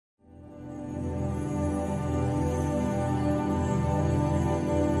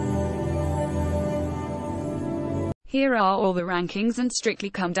Here are all the rankings and Strictly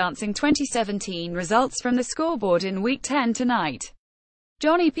Come Dancing 2017 results from the scoreboard in Week 10 tonight.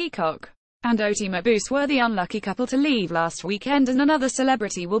 Johnny Peacock and Oti Mabuse were the unlucky couple to leave last weekend, and another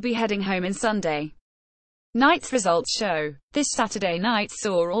celebrity will be heading home in Sunday night's results show. This Saturday night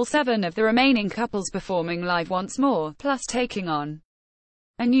saw all 7 of the remaining couples performing live once more, plus taking on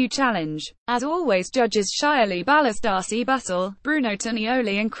a new challenge. As always, judges Shirley Ballas, Darcy Bussell, Bruno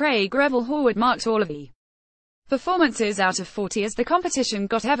Tonioli and Craig Revel Horwood marked all of the performances out of 40 as the competition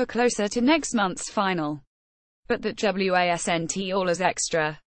got ever closer to next month's final. But that WASNT all as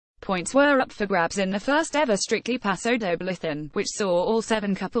extra points were up for grabs in the first ever Strictly Paso Doble-a-thon, which saw all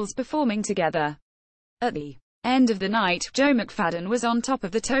 7 couples performing together. At the end of the night, Joe McFadden was on top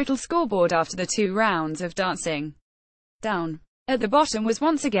of the total scoreboard after the 2 rounds of dancing. Down at the bottom was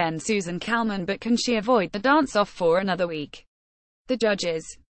once again Susan Calman, but can she avoid the dance-off for another week? The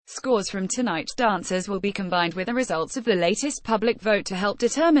judges' scores from tonight's dancers will be combined with the results of the latest public vote to help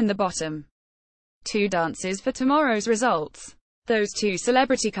determine the bottom 2 dances for tomorrow's results. Those 2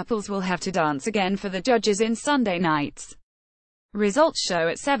 celebrity couples will have to dance again for the judges in Sunday night's results show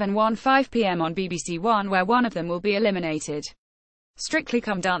at 7:15 p.m. on BBC One, where one of them will be eliminated. Strictly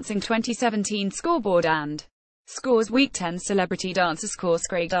Come Dancing 2017 scoreboard and scores. Week 10 celebrity dancer scores: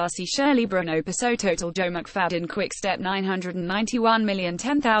 Craig, Darcy, Shirley, Bruno Paso. Total: Joe McFadden Quickstep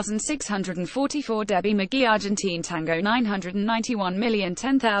 991,010,644, Debbie McGee Argentine Tango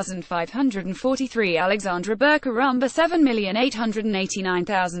 991,010,543, Alexandra Burka Rumba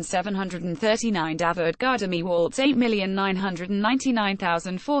 7,889,739, Davide Gardemi Waltz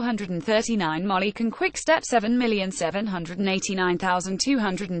 8,999,439, Molly Can Quickstep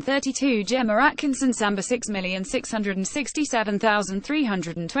 7,789,232, Gemma Atkinson Samba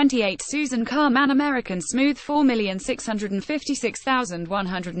 6,667,328, Susan Carman American Smooth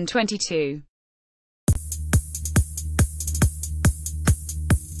 4,656,122.